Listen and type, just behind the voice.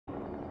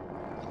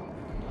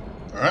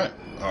Alright,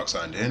 Ark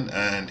signed in,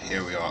 and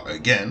here we are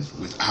again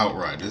with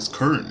Outriders,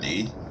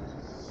 currently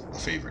my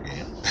favourite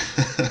game.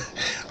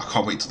 I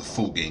can't wait till the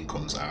full game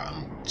comes out.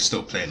 I'm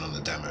still playing on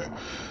the demo.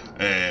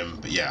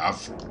 But yeah,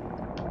 I've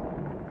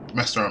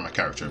messed around my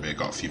character a bit,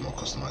 got a few more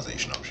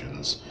customization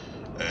options.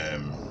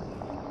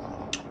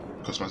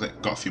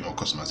 Got a few more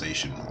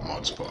customization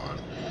mods put on.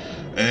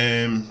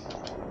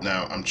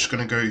 Now I'm just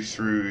going to go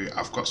through,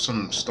 I've got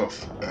some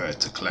stuff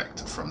to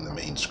collect from the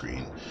main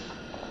screen.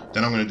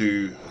 Then I'm going to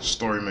do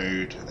story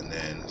mode and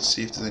then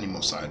see if there's any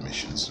more side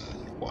missions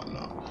and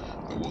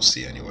whatnot. But we'll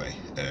see anyway.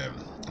 And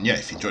yeah,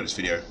 if you enjoyed this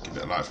video, give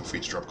it a like, feel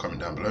free to drop a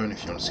comment down below. And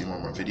if you want to see more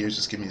of my videos,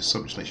 just give me a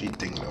sub, just make sure you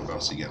ding the little bell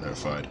so you get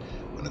notified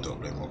when I do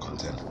upload more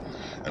content.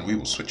 And we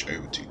will switch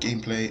over to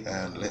gameplay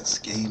and let's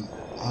game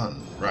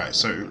on. Right,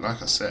 so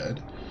like I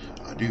said,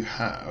 I do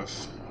have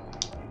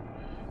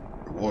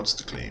rewards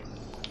to claim.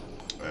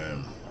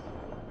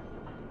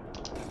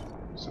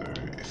 So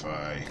if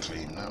I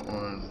claim that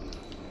one,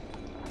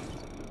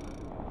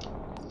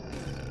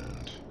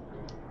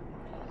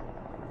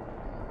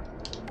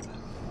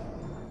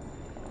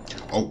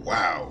 oh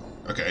wow,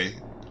 okay,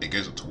 it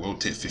goes up to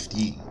world tier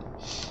 15.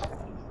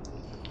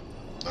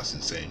 That's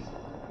insane.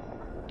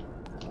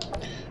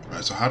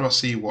 Right, so how do I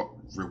see what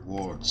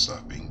rewards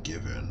I've been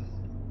given?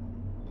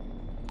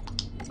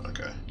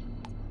 Okay.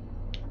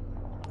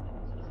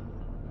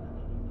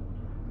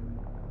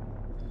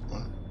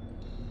 What?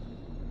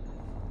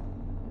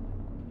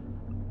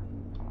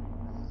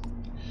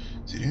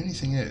 See, the only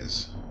thing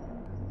is,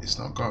 it's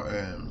not got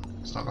a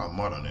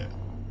mod on it.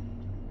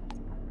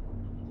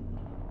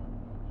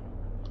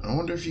 I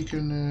wonder if you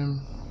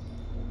can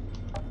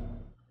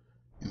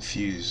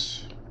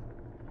infuse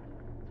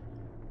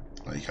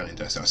like you can in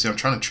Destiny. See, I'm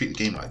trying to treat the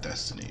game like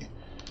Destiny.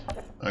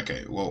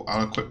 Okay, well,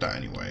 I'll equip that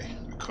anyway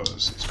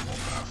because it's more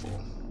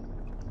powerful.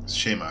 It's a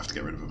shame I have to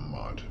get rid of a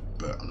mod,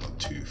 but I'm not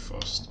too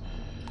fussed.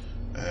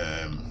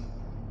 That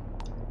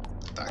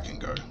can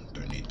go.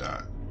 Don't need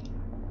that.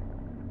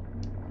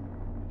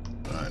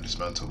 Alright,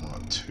 dismantle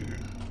mod 2.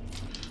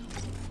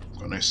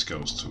 Got no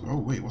skills to. Oh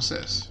wait, what's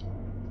this?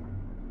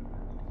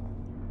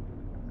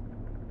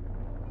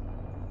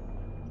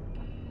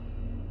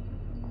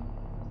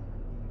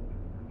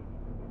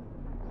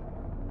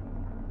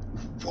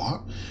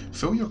 What?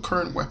 Fill your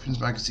current weapons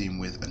magazine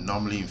with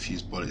anomaly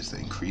infused bullets that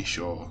increase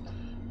your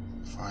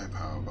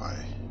firepower by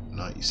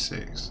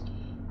 96.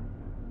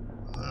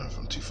 I don't know if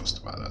I'm too fussed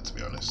about that, to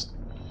be honest.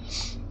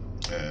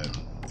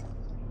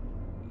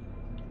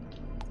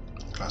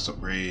 Class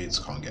upgrades,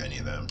 can't get any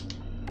of them.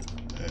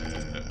 I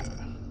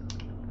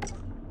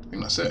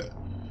think that's it.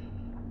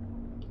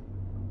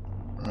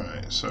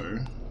 Right, so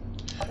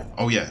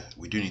oh yeah,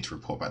 we do need to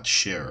report back to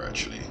Shearer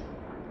actually.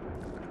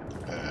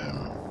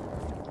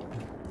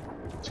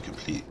 To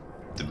complete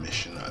the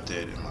mission that I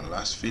did in my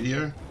last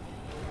video,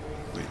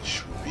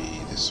 which would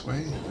be this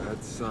way.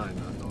 Bad sign,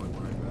 not knowing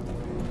where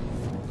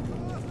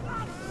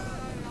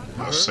I'm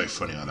That was so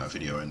funny how that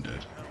video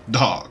ended.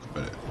 Dark,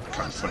 but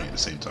kind of funny at the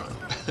same time.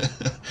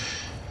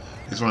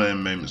 It's one of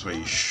them moments where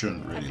you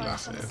shouldn't really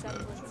laugh at it,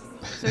 but...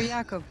 So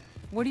Jakob,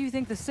 what do you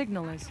think the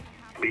signal is?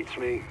 Beats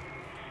me.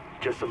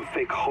 Just some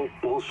fake hope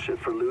bullshit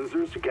for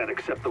losers who can't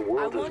accept the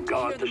world has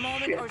gone to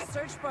shit.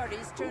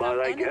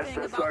 But I guess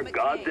that's our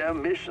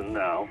goddamn mission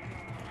now.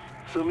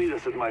 So meet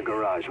us at my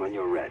garage when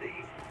you're ready.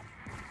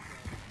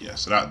 Yeah,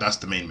 so that's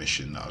the main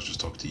mission that I was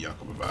just talking to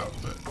Jakob about,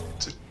 but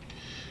to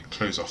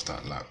close off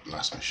that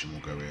last mission,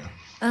 we'll go here.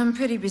 I'm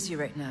pretty busy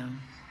right now.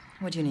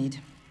 What do you need?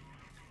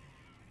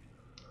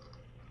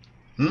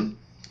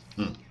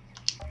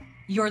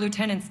 Your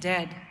lieutenant's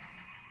dead.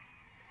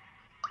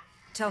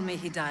 Tell me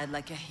he died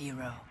like a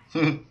hero.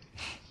 No.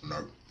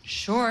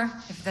 Sure,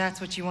 if that's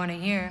what you want to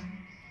hear.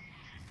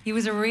 He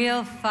was a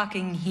real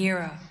fucking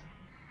hero.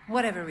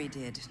 Whatever he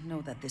did,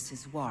 know that this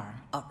is war,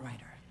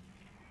 Outrider.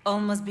 All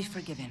must be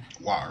forgiven.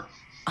 War.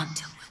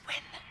 Until we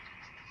win.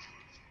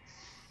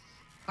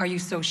 Are you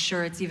so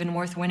sure it's even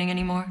worth winning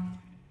anymore?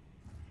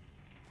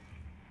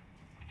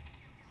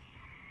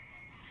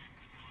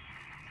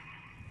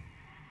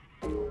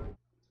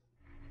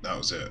 That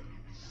was it.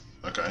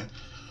 Okay.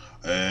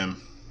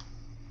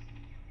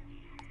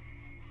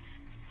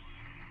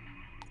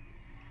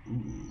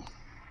 Ooh.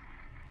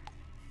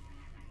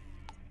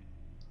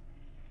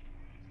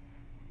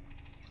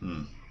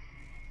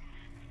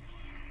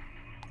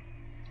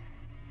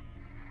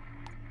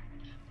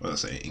 What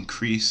does it say?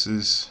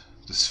 Increases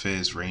the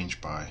sphere's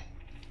range by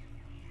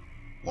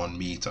 1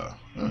 meter.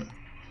 Oh,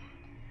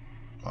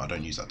 I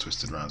don't use that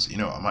twisted round, so you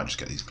know what, I might just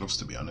get these gloves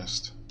to be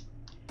honest.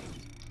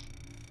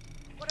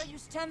 What are you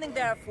standing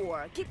there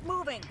for? Keep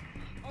moving.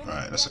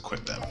 Alright, let's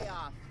equip them.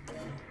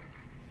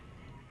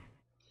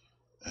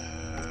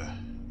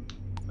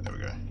 There we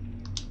go.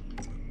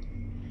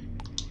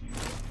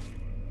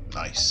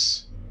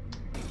 Nice.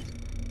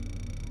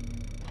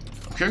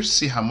 I'm curious to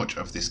see how much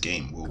of this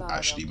game will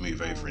actually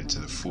move over into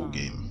the full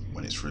game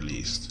when it's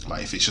released.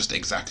 Like if it's just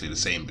exactly the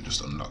same but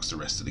just unlocks the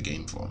rest of the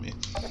game for me.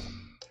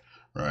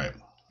 Right,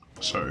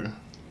 so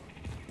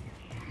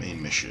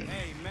main mission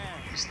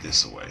is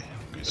this away.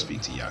 I'm going to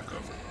speak to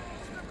Jakob.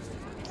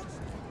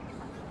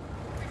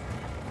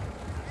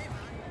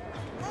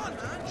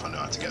 if I know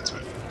how to get to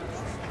it.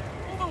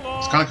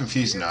 It's kind of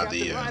confusing now,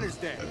 the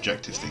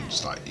objective thing,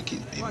 just like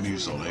it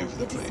moves all over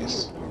the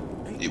place.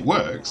 It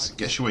works, it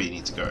gets you where you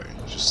need to go,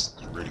 it's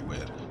just really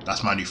weird.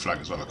 That's my new flag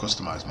as well. I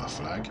customized my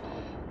flag,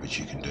 which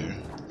you can do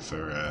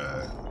for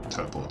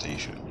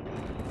teleportation.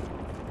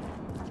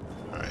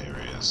 Alright, here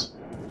he is.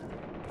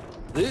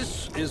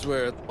 This is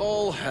where it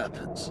all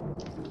happens.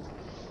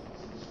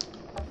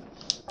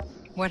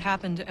 What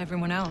happened to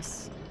everyone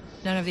else?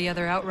 None of the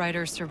other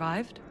Outriders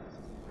survived?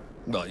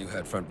 Well, you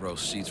had front row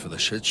seats for the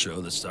shit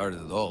show that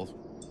started it all.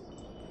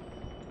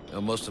 You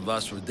know, most of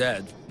us were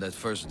dead that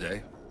first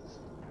day.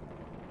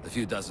 The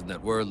few dozen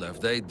that were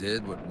left, they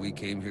did what we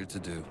came here to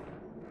do.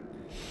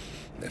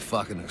 They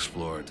fucking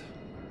explored.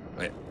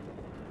 Wait.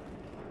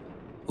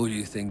 Who do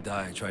you think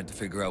died trying to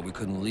figure out we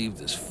couldn't leave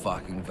this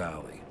fucking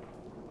valley?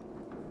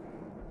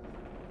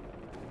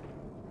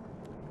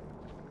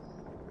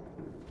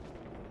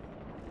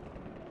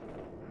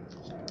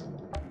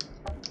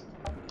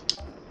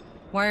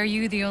 Why are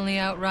you the only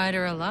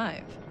Outrider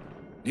alive?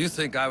 You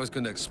think I was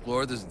gonna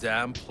explore this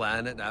damn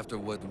planet after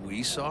what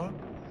we saw?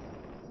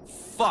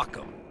 Fuck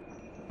them.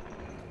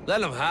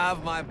 Let them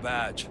have my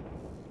badge.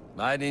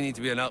 I didn't need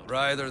to be an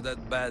Outrider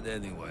that bad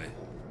anyway.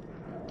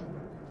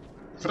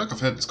 I feel like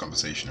I've heard this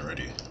conversation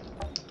already.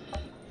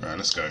 Alright,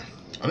 let's go.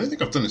 I don't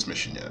think I've done this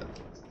mission yet,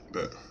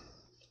 but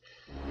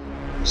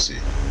we'll see.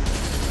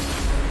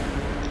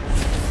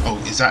 Oh,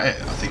 is that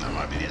it? I think that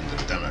might be the end of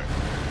the demo.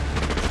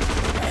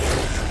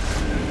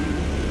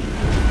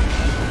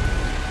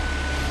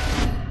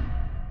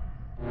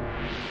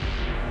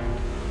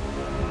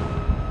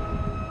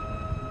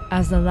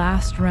 As the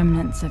last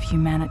remnants of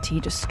humanity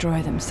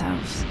destroy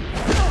themselves,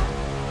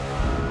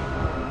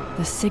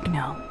 the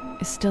signal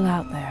is still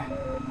out there.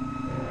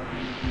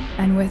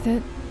 And with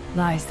it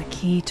lies the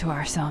key to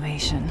our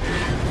salvation.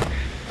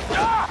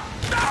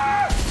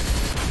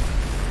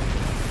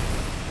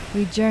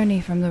 We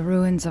journey from the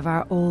ruins of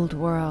our old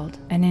world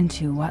and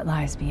into what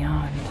lies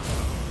beyond.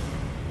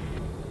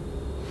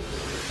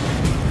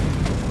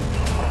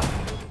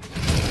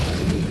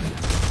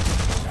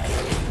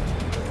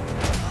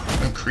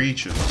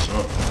 Creatures as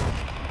well.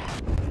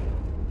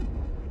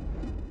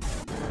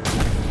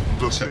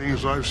 The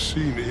things I've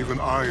seen, even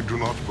I do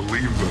not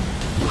believe them.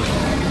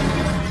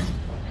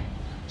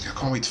 See, I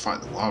can't wait to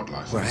fight the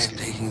wildlife. Where I am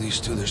taking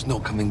these two, there's no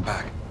coming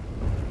back.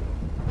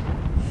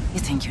 You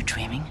think you're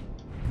dreaming?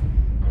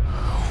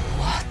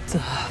 What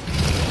the?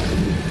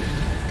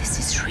 This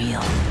is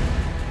real.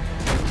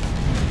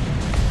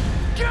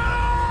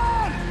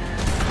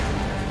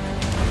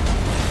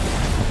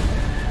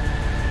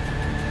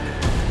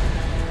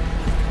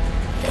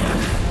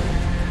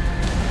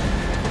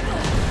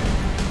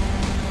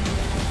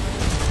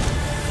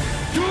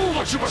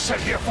 What you were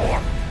sent here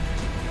for?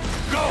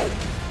 Go!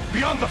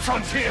 Beyond the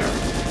frontier!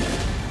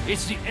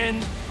 It's the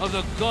end of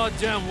the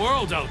goddamn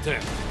world out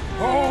there.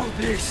 All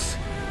this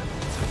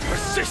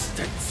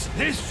persistence,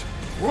 this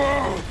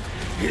world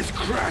is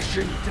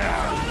crashing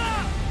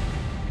down.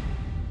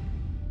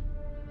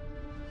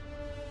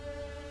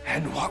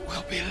 And what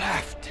will be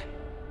left?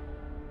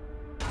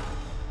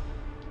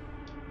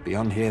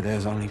 Beyond here,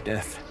 there's only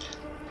death.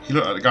 He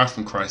looked like the guy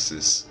from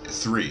Crisis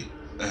 3.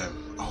 Oh,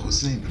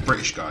 what's his name? The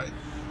British guy.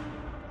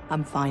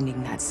 I'm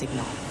finding that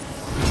signal.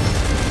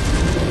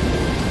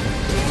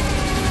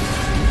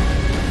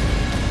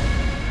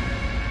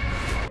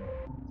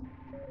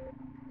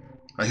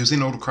 He was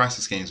in all the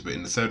Crisis games, but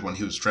in the third one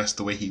he was dressed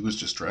the way he was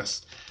just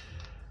dressed.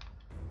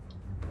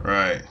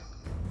 Right.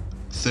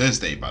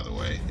 Thursday, by the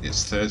way.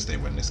 It's Thursday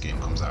when this game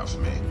comes out for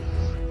me.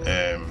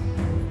 Now,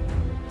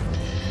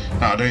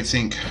 I don't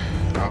think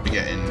I'll be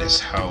getting this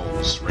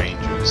Hell's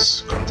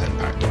Rangers content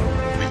pack.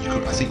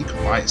 But I think you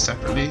can buy it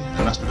separately,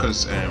 and that's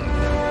because I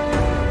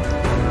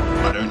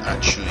don't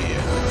actually,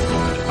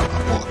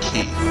 I bought a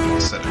key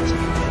instead of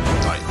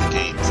like the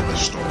game from the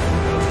store.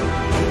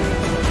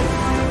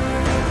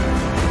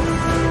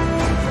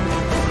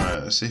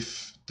 Let's see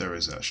if there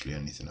is actually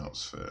anything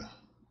else for,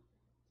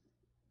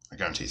 I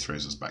guarantee it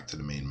throws us back to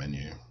the main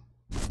menu.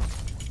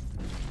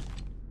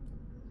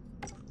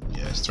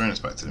 Yeah, it's throwing us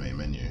back to the main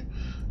menu.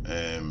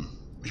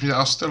 Which means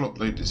I'll still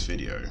upload this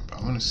video, but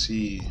I want to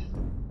see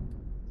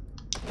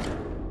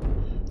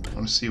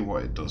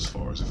what it does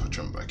for us if I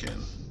jump back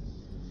in.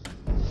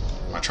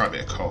 I might try a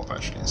bit of co-op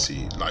actually and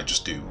see, like,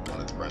 just do one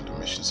of the random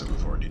missions that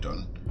we've already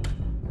done.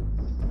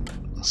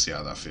 I'll see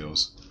how that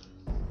feels.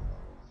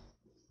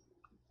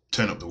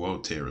 Turn up the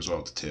world tier as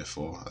well to tier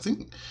 4. I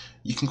think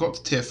you can go up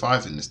to tier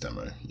 5 in this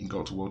demo. You can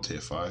go up to world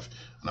tier 5,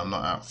 and I'm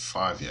not at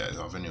 5 yet.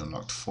 I've only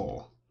unlocked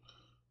 4.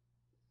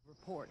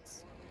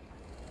 Reports.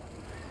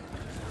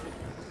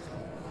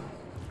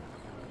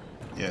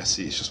 Yeah,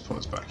 see, it's just put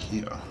us back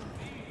here.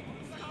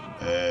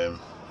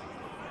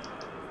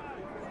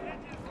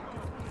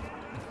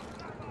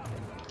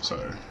 So,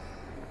 if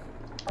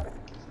I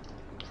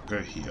go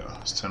here,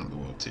 let's turn up the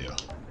world tier.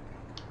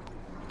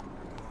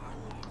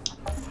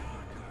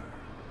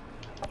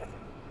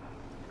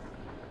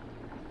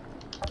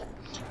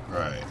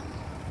 Right.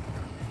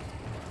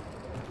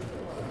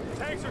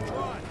 Tanks are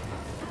dry.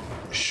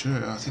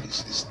 Sure, I think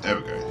it's there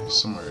we go.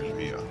 It's somewhere in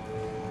here.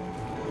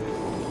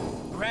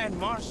 Grand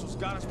Marshal's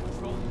got us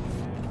patrolling.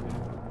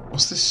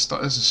 What's this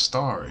star? There's a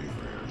star over here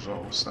as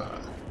well. What's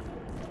that?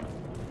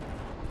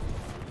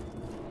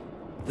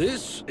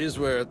 This is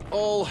where it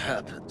all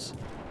happens.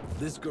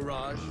 This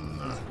garage,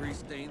 these grease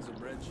stains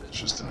and red shit. It's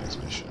just the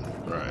next mission.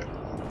 Right.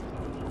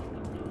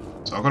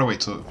 So I've got to wait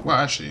till... Well,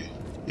 actually,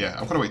 yeah,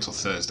 I've got to wait till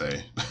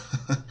Thursday.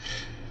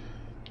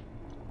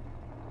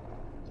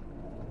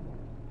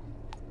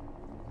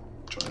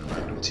 Join a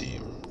random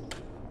team.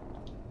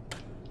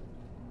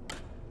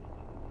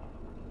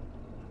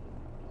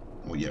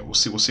 Well, yeah, we'll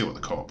see what the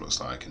co-op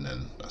looks like, and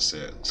then that's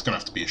it. It's gonna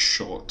have to be a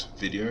short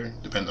video,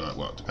 depending on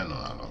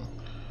how long.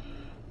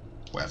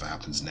 Whatever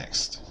happens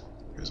next.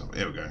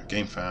 Here we go.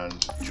 Game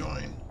found.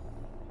 Join.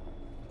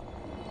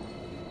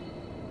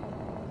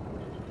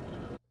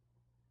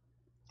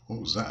 What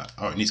was that?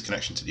 Oh, it needs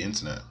connection to the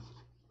internet.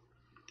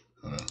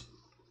 Hold on.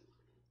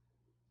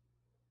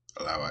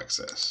 Allow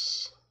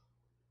access.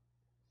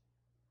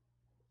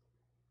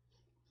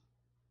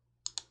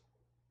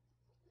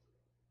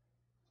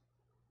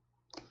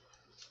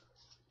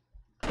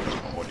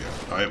 Audio.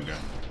 Oh, here we go.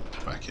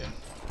 Back in.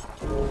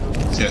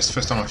 So yeah, it's the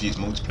first time I've used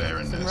multiplayer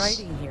in this.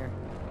 Writing here.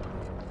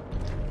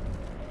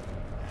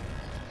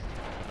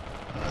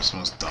 Alright,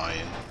 someone's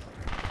dying.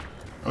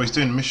 Oh, he's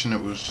doing the mission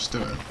that we was just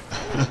doing. Ooh,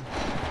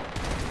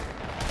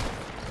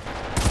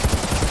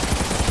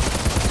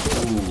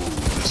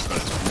 this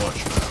guy's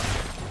much better.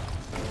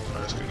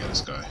 Alright, let's go get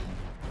this guy.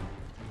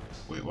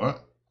 Wait,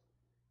 what?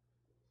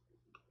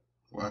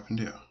 What happened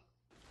here?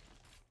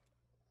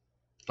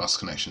 Lost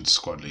connection to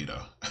squad leader.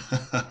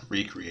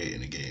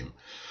 Recreating a game.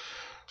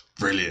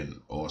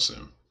 Brilliant.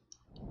 Awesome.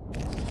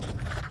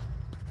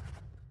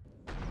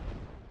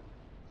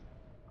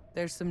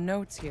 There's some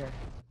notes here.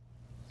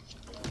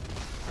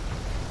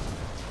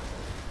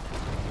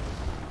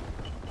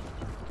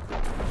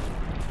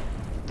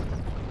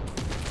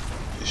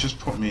 It's just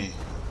put me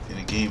in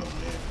a game on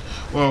here.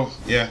 Well,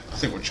 yeah, I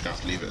think we're just gonna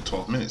have to leave it at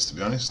 12 minutes, to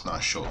be honest. Not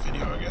a short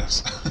video, I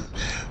guess.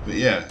 But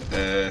yeah,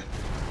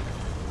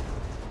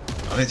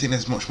 I don't think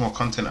there's much more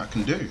content I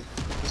can do.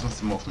 There's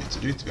nothing more for me to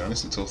do, to be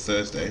honest, until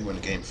Thursday when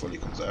the game fully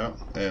comes out.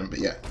 But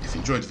yeah, if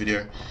you enjoyed the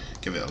video,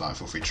 give it a like,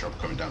 feel free to drop a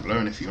comment down below,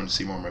 and if you want to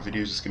see more of my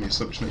videos, just give me a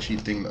sub, just make sure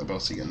you ding that bell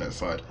so you get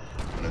notified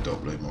when I do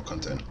upload more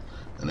content.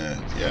 And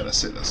yeah,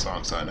 that's it, that's how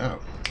I'm signing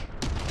out.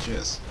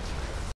 Cheers.